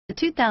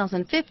The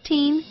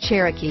 2015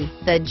 Cherokee.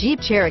 The Jeep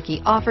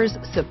Cherokee offers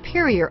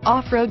superior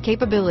off-road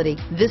capability.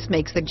 This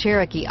makes the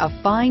Cherokee a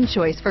fine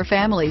choice for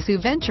families who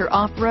venture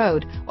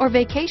off-road or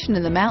vacation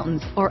in the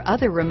mountains or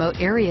other remote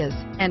areas,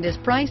 and is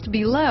priced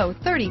below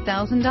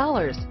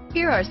 $30,000.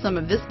 Here are some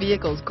of this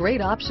vehicle's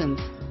great options: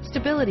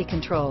 stability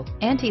control,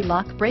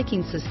 anti-lock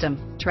braking system,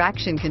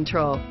 traction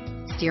control,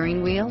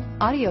 steering wheel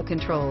audio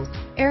controls,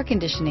 air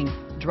conditioning,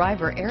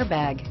 driver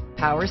airbag,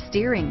 power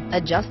steering,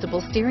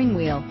 adjustable steering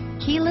wheel,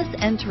 keyless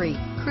entry,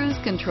 cruise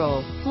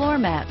control, floor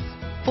mats,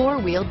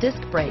 four-wheel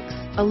disc brakes,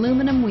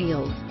 aluminum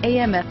wheels,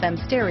 AM/FM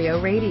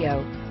stereo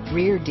radio,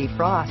 rear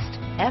defrost,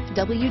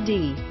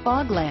 FWD,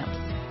 fog lamps,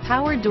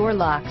 power door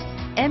locks,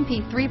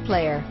 MP3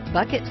 player,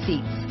 bucket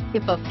seats.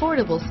 If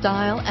affordable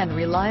style and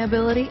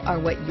reliability are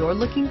what you're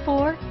looking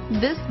for,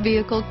 this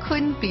vehicle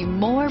couldn't be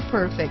more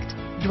perfect.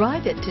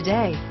 Drive it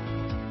today.